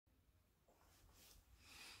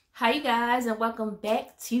Hi you guys, and welcome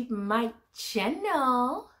back to my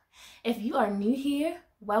channel. If you are new here,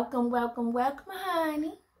 welcome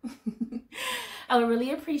honey. I would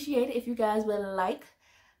really appreciate it if you guys would like,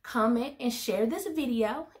 comment, and share this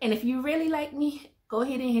video. And if you really like me, go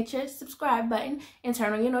ahead and hit your subscribe button and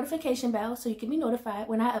turn on your notification bell so you can be notified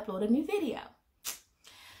when I upload a new video.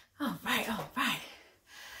 All right.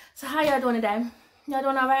 So how y'all doing today? Y'all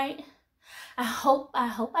doing all right? I hope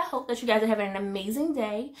that you guys are having an amazing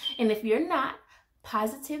day. And if you're not,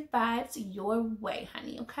 positive vibes your way,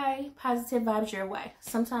 honey, okay? Positive vibes your way.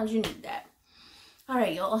 Sometimes you need that. All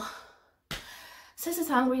right, y'all. Since it's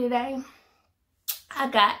hungry today, I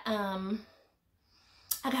got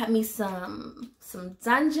me some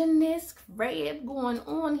Dungeness crab going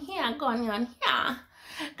on here.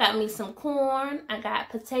 Got me some corn. I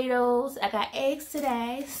got potatoes. I got eggs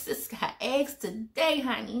today. Sis got eggs today,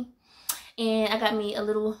 honey. And I got me a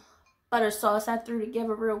little butter sauce I threw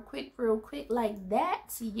together real quick like that.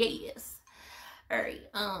 Yes. All right.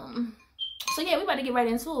 So yeah, we about to get right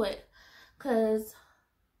into it, cause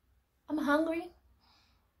I'm hungry.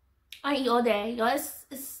 I eat all day, y'all. It's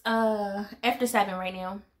after 7 right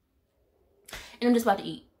now, and I'm just about to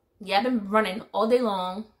eat. Yeah, I've been running all day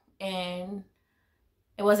long, and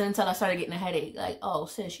it wasn't until I started getting a headache. Like, oh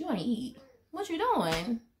sis, you ain't eat. What you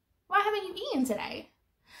doing? Why haven't you eaten today?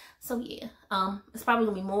 So yeah, it's probably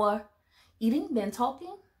gonna be more eating than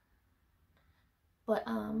talking. But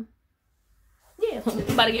yeah,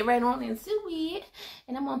 we're about to get right on into it.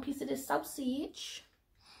 And I'm on a piece of this sausage.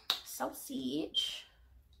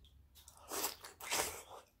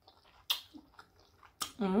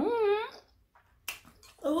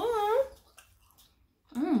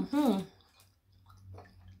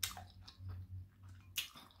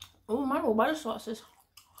 Oh, my little butter sauces.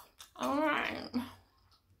 All right.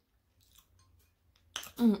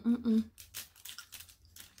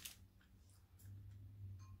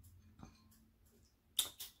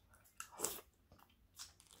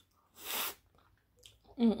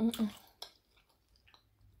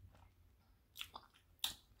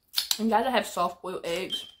 And guys, I have soft boiled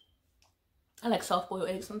eggs. I like soft boiled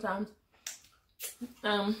eggs sometimes.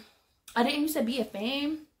 I didn't used to be a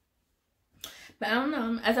fan, but I don't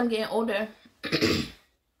know, as I'm getting older,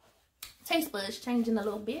 taste buds changing a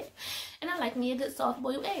little bit, and I like me a good soft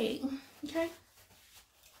boiled egg. Okay,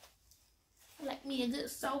 I like me a good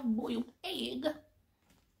soft boiled egg.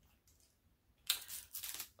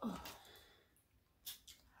 Oh.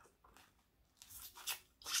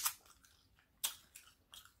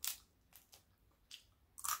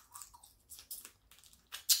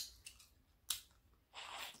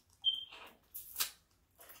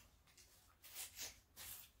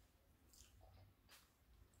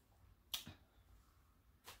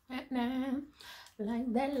 Now,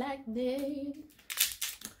 like that.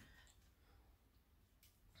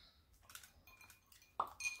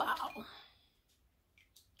 Wow.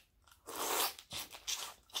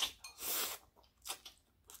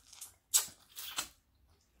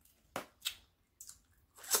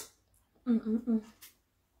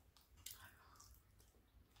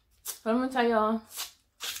 So I'm gonna tell y'all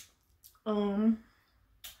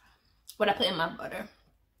what I put in my butter.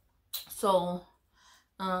 So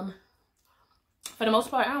for the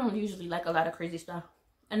most part, I don't usually like a lot of crazy stuff,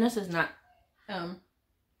 and this is not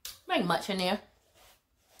like much in there.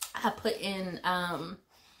 I put in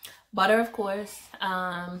butter, of course.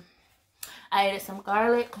 I added some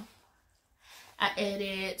garlic. I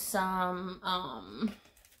added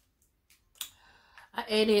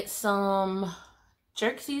some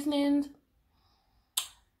jerk seasonings,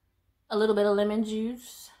 a little bit of lemon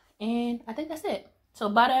juice, and I think that's it. So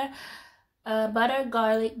butter,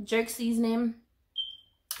 garlic, jerk seasoning,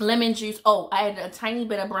 lemon juice. Oh, I added a tiny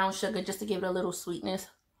bit of brown sugar just to give it a little sweetness.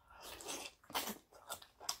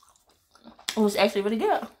 It was actually really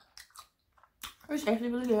good.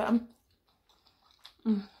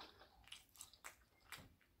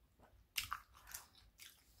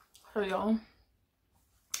 So y'all,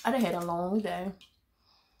 I done had a long day.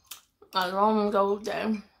 A long old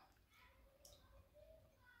day.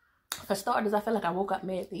 For starters, I feel like I woke up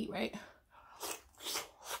mad to eat, right?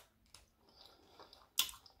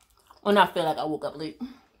 Well, not feel like I woke up late.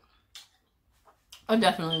 I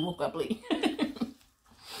definitely woke up late.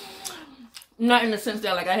 Not in the sense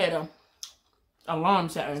that like I had a alarm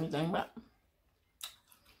set or anything, but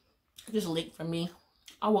just late for me.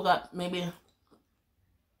 I woke up maybe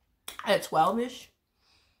at 12-ish.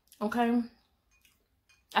 Okay.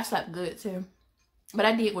 I slept good too. But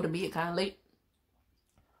I did go to bed kind of late.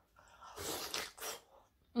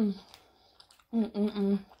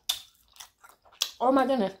 Oh my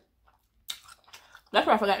goodness. That's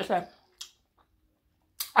what I forgot to say.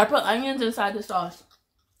 I put onions inside the sauce.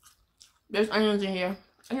 There's onions in here.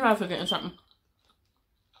 I knew I was forgetting something.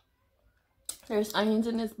 There's onions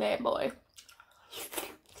in this bad boy.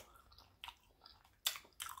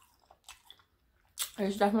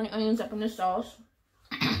 There's definitely onions up in this sauce.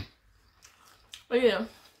 But yeah.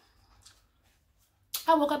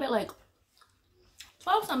 I woke up at like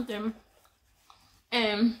 12 something.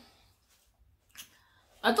 And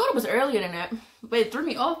I thought it was earlier than that. But it threw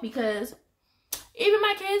me off because even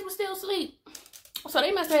my kids were still asleep. So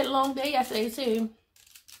they must have had a long day yesterday too.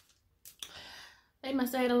 They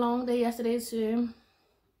must have had a long day yesterday too.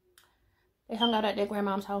 They hung out at their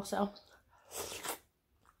grandma's house, so.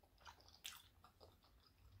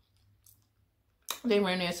 They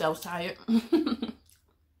ran themselves tired.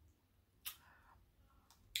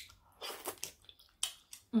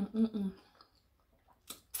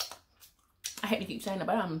 I hate to keep saying it,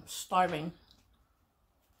 but I'm starving.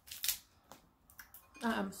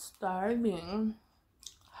 I'm starving.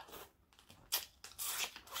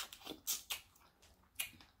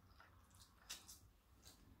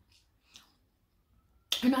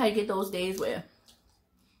 You know how you get those days where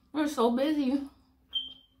we're so busy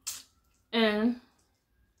and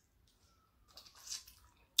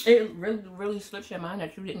it really slips your mind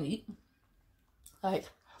that you didn't eat. Like,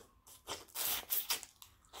 how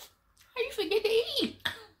you forget to eat?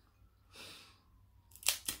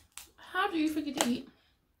 How do you forget to eat?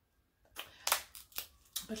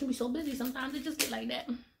 But you be so busy sometimes it just get like that,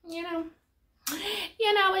 you know?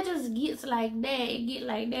 You know, it just gets like that. It get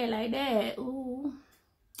like that. Ooh.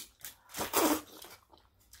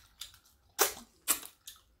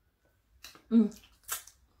 Oh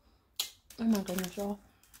my goodness, y'all.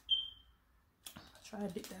 Try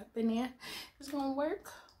to dip that up in there. It's gonna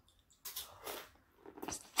work.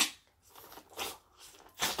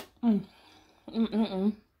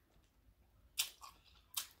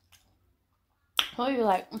 Oh, you're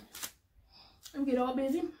like, you get all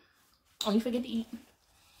busy. Oh, you forget to eat.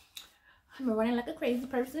 I'm running like a crazy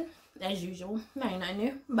person, as usual. Ain't nothing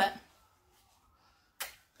new, but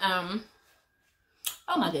oh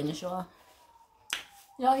my goodness, y'all.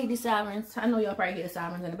 Y'all hear the sirens. I know y'all probably hear the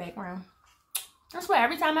sirens in the background. I swear,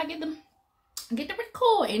 every time I get the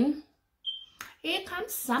recording, here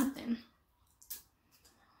comes something.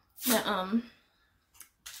 But,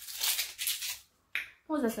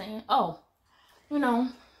 what was I saying? Oh, you know.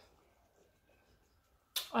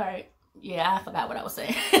 Alright. Yeah, I forgot what I was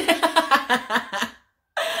saying. I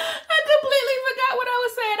completely forgot what I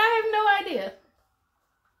was saying. I have no idea.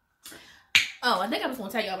 Oh, I think I was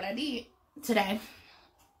going to tell y'all what I did today.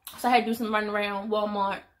 So I had to do some running around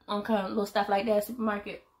Walmart on kind of little stuff like that,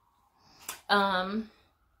 supermarket. I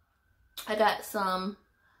got some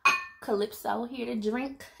Calypso here to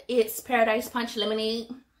drink. It's Paradise Punch Lemonade.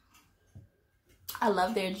 I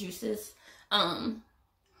love their juices.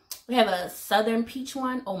 We have a Southern Peach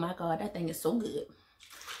one. Oh my God, that thing is so good.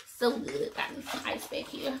 So good. Got me some ice back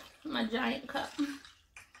here. My giant cup.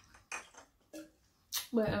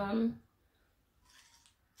 But,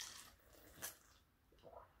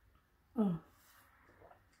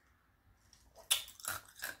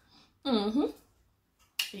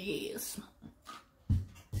 yes.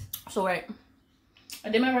 So, right. I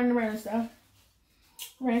did my running around stuff.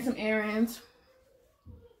 Ran some errands.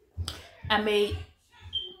 I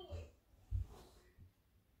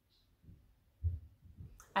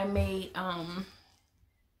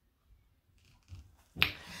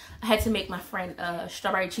had to make my friend a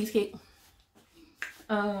strawberry cheesecake.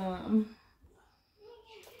 So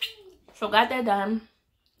got that done.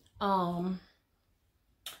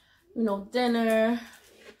 You know, dinner.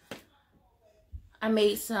 I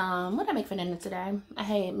made some, what did I make for dinner today? I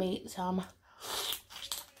had made some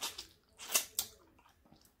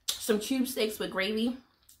tube steaks with gravy.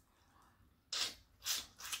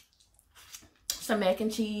 Some mac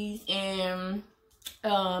and cheese and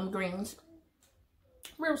greens.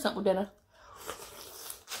 Real simple dinner.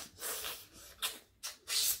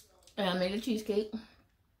 And I made a cheesecake.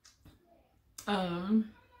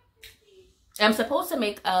 I'm supposed to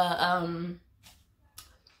make a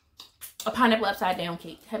pineapple upside down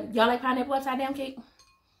cake. Y'all like pineapple upside down cake?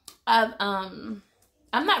 I'm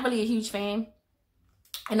not really a huge fan,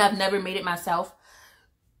 and I've never made it myself.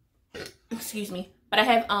 Excuse me, but I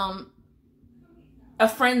have a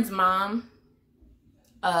friend's mom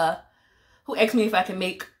who asked me if I can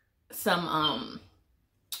make some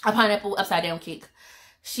a pineapple upside down cake.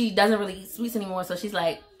 She doesn't really eat sweets anymore, so she's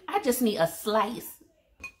like, I just need a slice.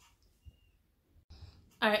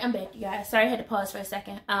 All right, I'm back, you guys. Sorry, I had to pause for a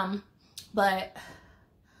second. But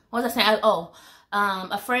what was I saying?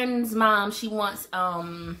 A friend's mom, she wants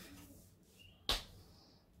some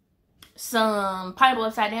pineapple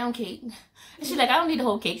upside down cake. And she's like, I don't need the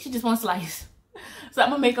whole cake. She just wants a slice. So I'm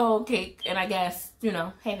gonna make a whole cake, and I guess, you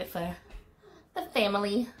know, have it for the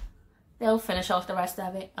family. They'll finish off the rest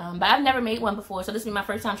of it. But I've never made one before, so this will be my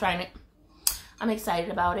first time trying it. I'm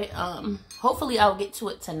excited about it. Hopefully I'll get to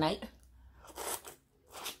it tonight.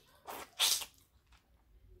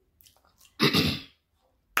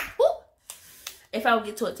 If I'll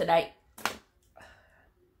get to it tonight,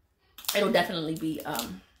 it'll definitely be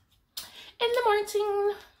in the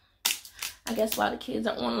morning. I guess while the kids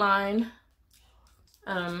are online.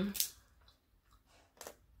 Oh,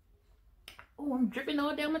 I'm dripping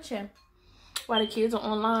all down my chin. While the kids are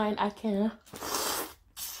online, I can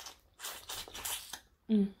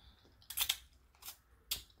while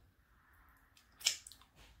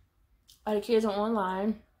the kids are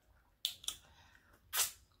online,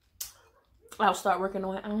 I'll start working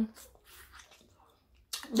on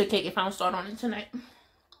the cake if I don't start on it tonight.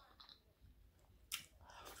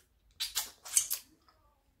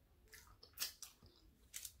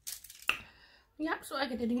 Yep, so I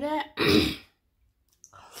get to do that.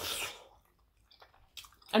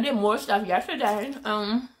 I did more stuff yesterday.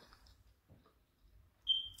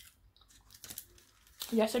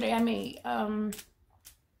 Yesterday I made I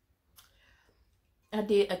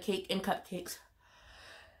did a cake and cupcakes.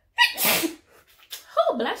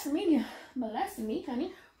 Oh, bless me,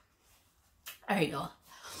 honey. All right, y'all.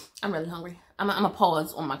 I'm really hungry. I'm gonna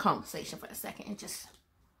pause on my conversation for a second and just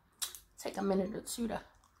take a minute or two to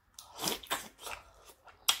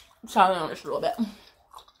chow on this a little bit.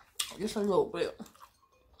 Just a little bit.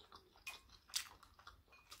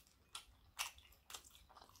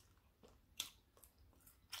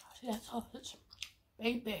 See that sausage?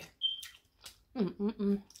 Baby.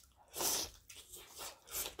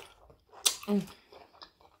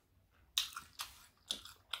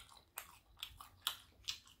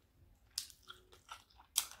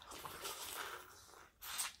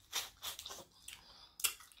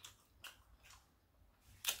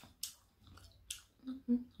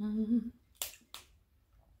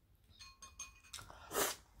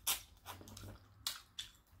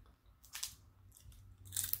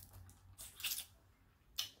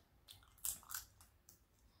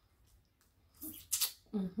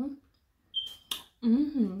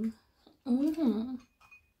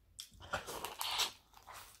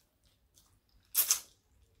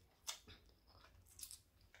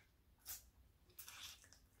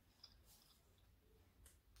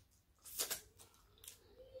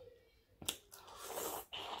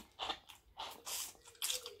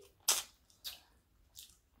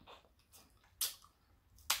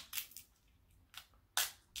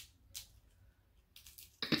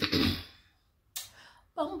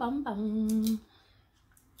 Bum, bum, bum.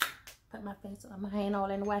 Put my face on my hand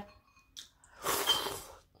all in the way.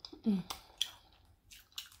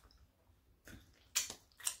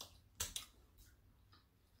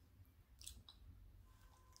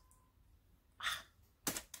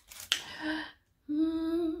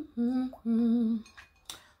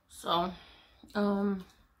 So, oh,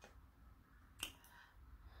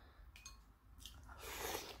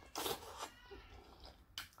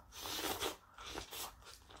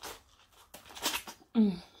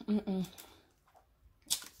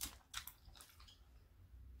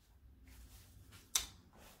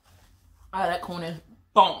 that corn is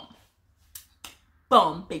bomb.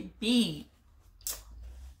 Bomb, baby.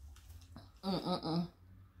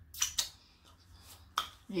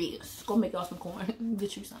 Yes, go make y'all some corn.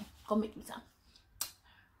 Get you some. Go make you some.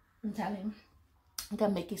 I'm telling you. I'm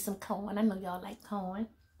gonna make you some corn. I know y'all like corn.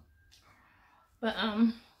 But,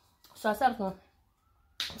 so I said I was gonna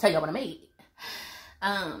tell y'all what I made.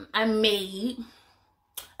 I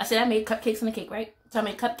made cupcakes and a cake, right? So I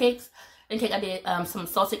made cupcakes and cake. I did some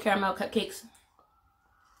salted caramel cupcakes.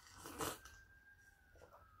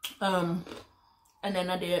 And then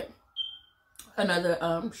I did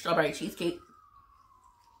another strawberry cheesecake.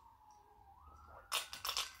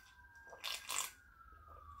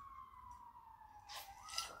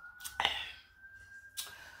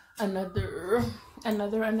 Another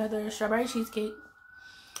strawberry cheesecake.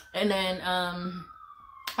 And then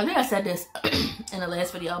I think I said this in the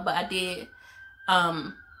last video, but I did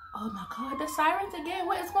oh my god, the sirens again.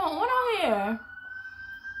 What is going on here?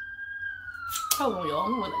 Hold on, y'all.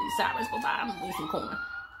 I'm gonna let these sirens go by. I'm gonna leave some corn.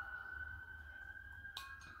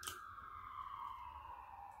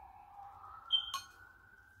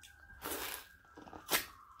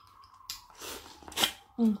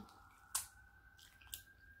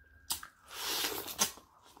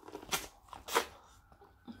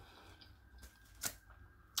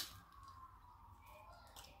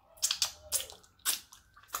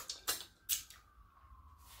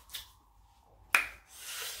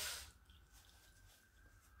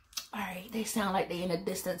 They sound like they're in the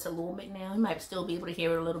distance a little bit now. You might still be able to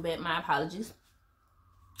hear it a little bit. My apologies.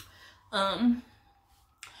 And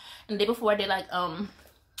the day before I did like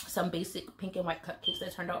some basic pink and white cupcakes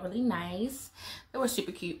that turned out really nice. They were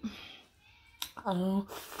super cute. I'm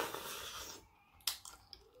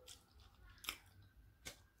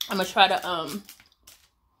gonna try to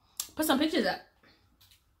put some pictures up.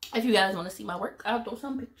 If you guys want to see my work, I'll throw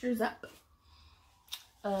some pictures up.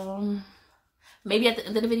 Maybe at the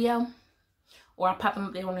end of the video, or I'll pop them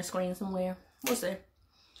up there on the screen somewhere. We'll see.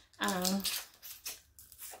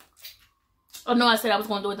 Oh no, I said I was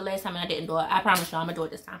gonna do it the last time and I didn't do it. I promise y'all I'm gonna do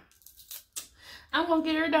it this time. I'm gonna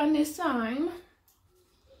get her done this time.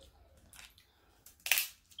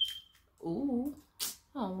 Ooh.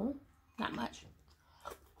 Oh, not much.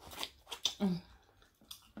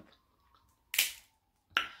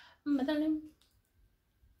 My darling.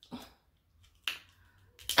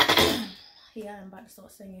 Yeah, I'm about to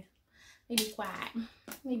start singing. Maybe quiet.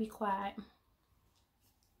 Maybe quiet.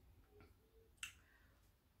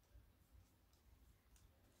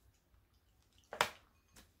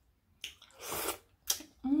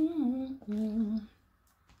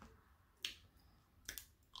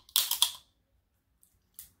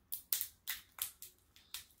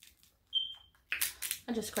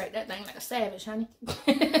 I just cracked that thing like a savage, honey.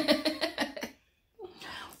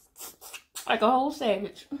 Like a whole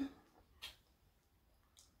savage.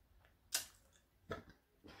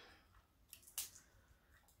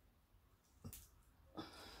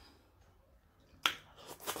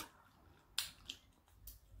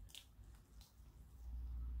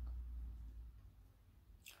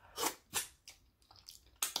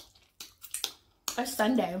 It's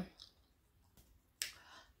Sunday.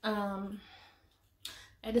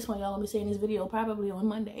 At this point, y'all gonna be seeing this video probably on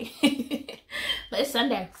Monday. But it's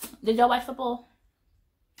Sunday. Did y'all watch football?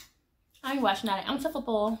 I ain't watching that. I'm to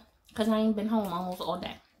football because I ain't been home almost all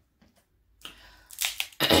day.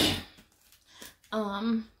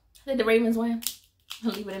 Did the Ravens win?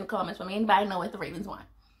 Leave it in the comments for me. Anybody know what the Ravens won?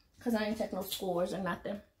 Because I ain't checked no scores or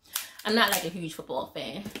nothing. I'm not like a huge football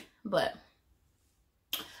fan, but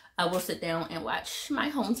I will sit down and watch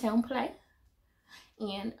my hometown play.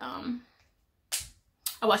 And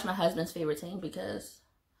I watch my husband's favorite team because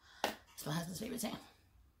it's my husband's favorite team.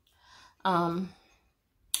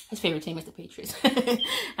 His favorite team is the Patriots.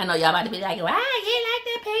 I know y'all about to be like, why you like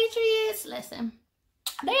the Patriots? Listen,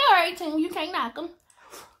 they are a team. You can't knock them.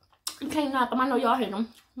 You can't knock them. I know y'all hate them,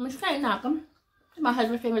 but you can't knock them. It's my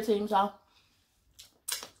husband's favorite team, so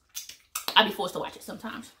I be forced to watch it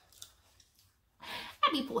sometimes.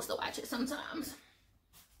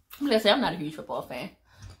 Listen, I'm not a huge football fan.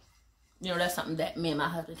 You know, that's something that me and my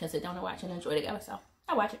husband can sit down and watch and enjoy together, so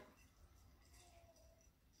I watch it.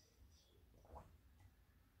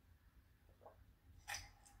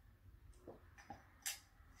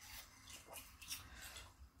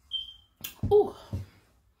 Ooh.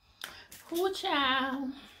 Ooh,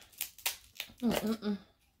 child.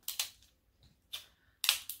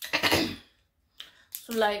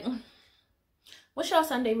 So, like, what's y'all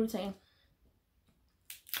Sunday routine?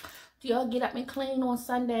 Do y'all get up and clean on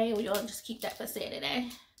Sunday, or y'all just keep that for Saturday?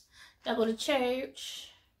 Y'all go to church?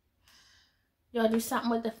 Y'all do something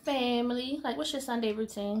with the family? Like, what's your Sunday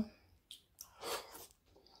routine?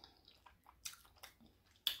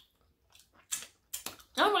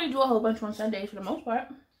 I don't really do a whole bunch on Sundays for the most part.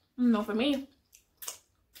 You know, for me.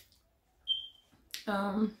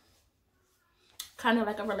 Kind of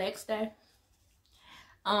like a relaxed day.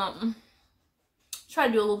 Try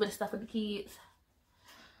to do a little bit of stuff with the kids.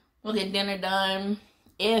 We'll get dinner done.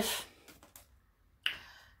 If,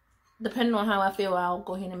 depending on how I feel, I'll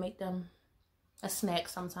go ahead and make them a snack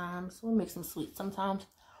sometimes. We'll make some sweets sometimes.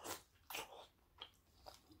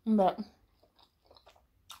 But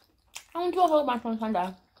I don't do a whole bunch on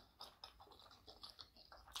Sunday.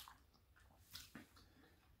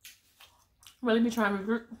 Really be trying to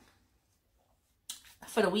regroup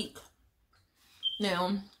for the week.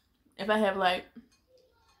 Now, if I have like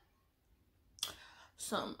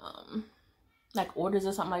some like orders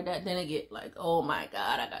or something like that, then I get like, oh my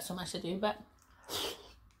god, I got so much to do. But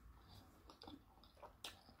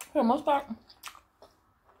for the most part,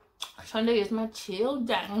 Sunday is my chill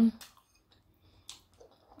day.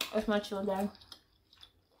 It's my chill day.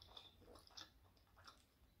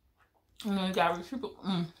 And then gotta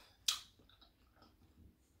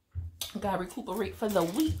recuperate for the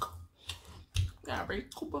week. Gotta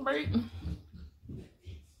recuperate.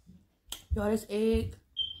 Y'all, this egg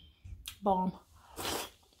bomb.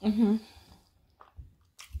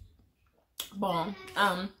 Bomb.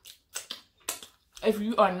 If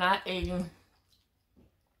you are not a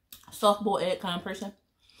soft boiled egg kind of person,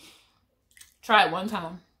 Try it one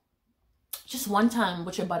time. Just one time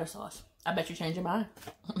with your butter sauce. I bet you change your mind.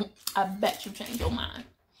 I bet you change your mind.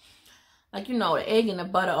 Like, you know, the egg and the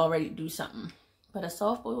butter already do something. But a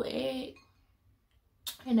soft boiled egg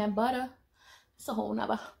and that butter, it's a whole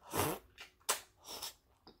nother.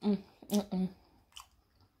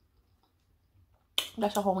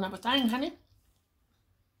 That's a whole nother thing, honey.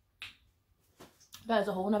 That is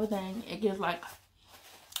a whole nother thing. It gives like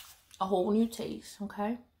a whole new taste,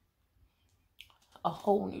 okay? A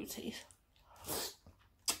whole new taste.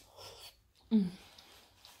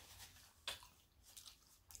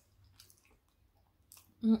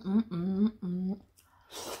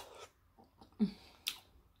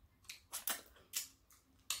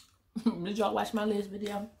 Did y'all watch my last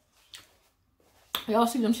video? Y'all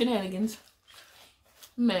see them shenanigans?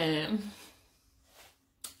 Man.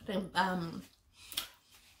 Them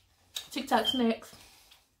TikTok snacks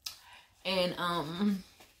and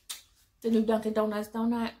the new Dunkin' Donuts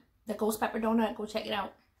donut, the ghost pepper donut. Go check it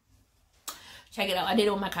out. Check it out. I did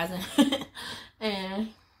it with my cousin. And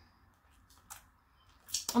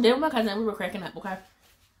I did it with my cousin. We were cracking up, okay?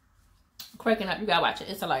 Cracking up. You gotta watch it.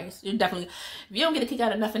 It's hilarious. You definitely, if you don't get a kick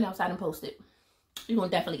out of nothing else, I done post it. You're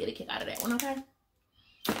gonna definitely get a kick out of that one, okay?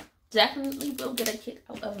 Definitely will get a kick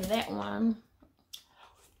out of that one.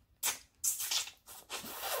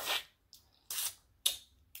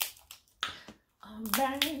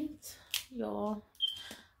 Alright, y'all.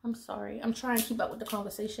 I'm sorry. I'm trying to keep up with the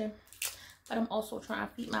conversation, but I'm also trying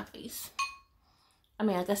to feed my face. I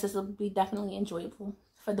mean, I guess this will be definitely enjoyable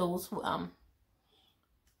for those who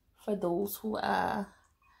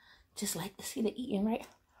just like to see the eating, right?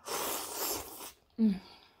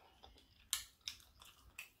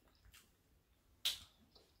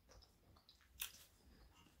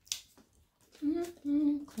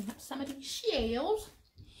 Clean up some of these shells.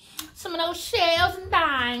 Some of those shells and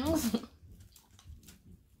things.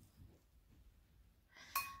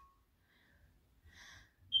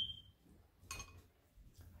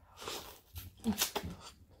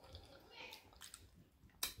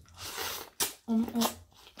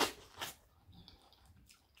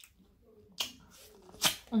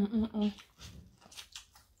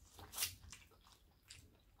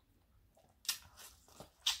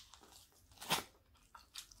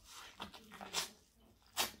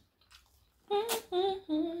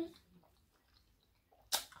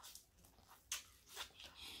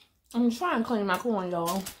 I'm trying to clean my corn,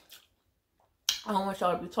 y'all. I don't want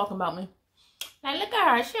y'all to be talking about me. Like, look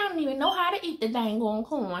at her. She don't even know how to eat the dang on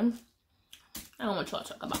corn. I don't want y'all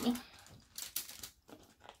to talk about me.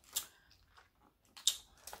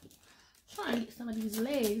 Trying to get some of these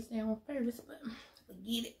legs down first, but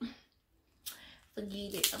forget it.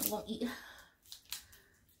 Forget it. I'm gonna eat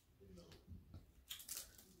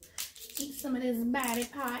some of this body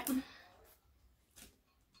part.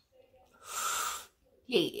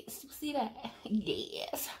 Yes, see that?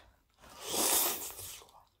 Yes.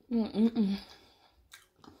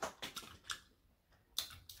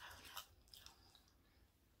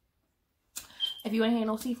 If you ain't had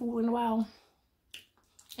no seafood in a while,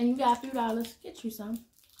 and you got a few dollars, get you some.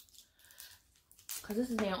 Cause this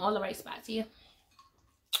is in all the right spots here.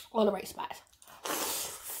 All the right spots.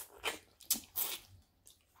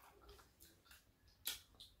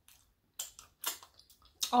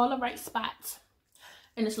 All the right spots.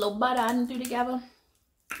 And this little butter I done threw together.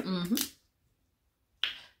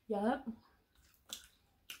 Yup.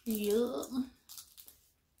 Yup.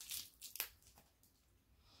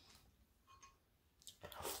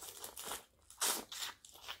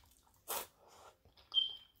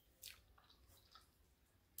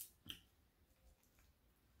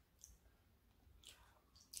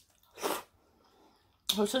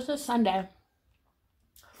 So since it's Sunday,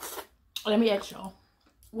 let me ask y'all,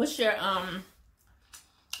 what's your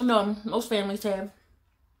no, most families have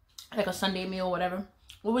like a Sunday meal or whatever.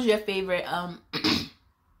 What was your favorite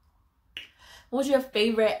what was your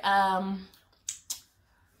favorite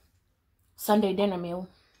Sunday dinner meal?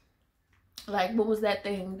 Like, what was that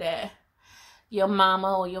thing that your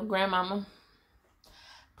mama or your grandmama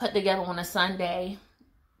put together on a Sunday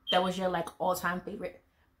that was your like all-time favorite?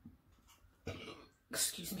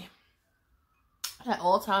 Excuse me. That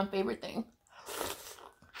all-time favorite thing.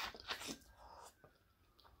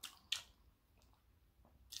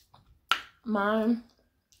 Mine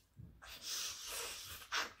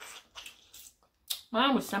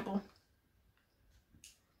was simple.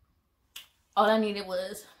 All I needed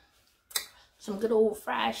was some good old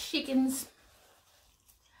fried chickens,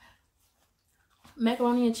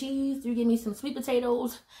 macaroni and cheese. You give me some sweet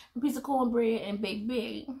potatoes, a piece of cornbread, and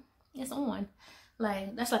baby, it's on.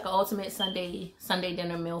 Like, that's like an ultimate Sunday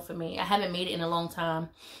dinner meal for me. I haven't made it in a long time.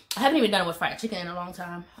 I haven't even done it with fried chicken in a long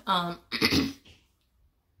time.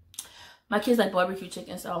 My kids like barbecue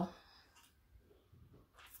chicken, so,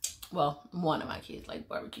 well, one of my kids like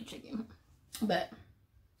barbecue chicken, but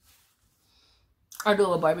I do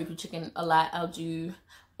a barbecue chicken a lot. I'll do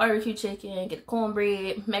barbecue chicken, get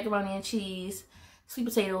cornbread, macaroni and cheese, sweet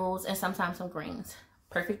potatoes, and sometimes some greens.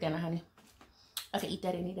 Perfect dinner, honey. I can eat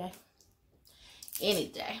that any day. Any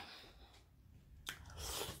day.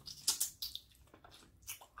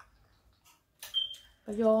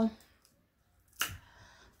 But y'all,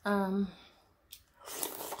 I'm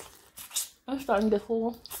starting to get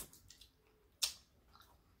full.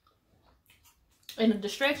 And the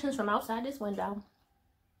distractions from outside this window,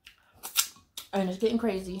 and it's getting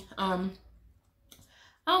crazy. I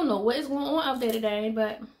don't know what is going on out there today,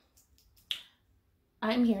 but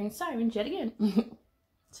I'm hearing sirens yet again.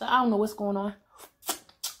 So I don't know what's going on,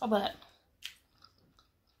 but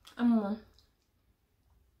I'm gonna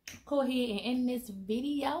go ahead and end this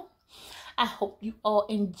video. I hope you all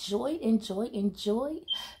enjoyed.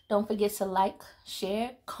 Don't forget to like,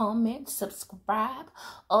 share, comment, subscribe,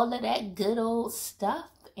 all of that good old stuff.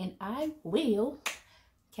 And I will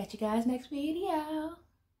catch you guys next video.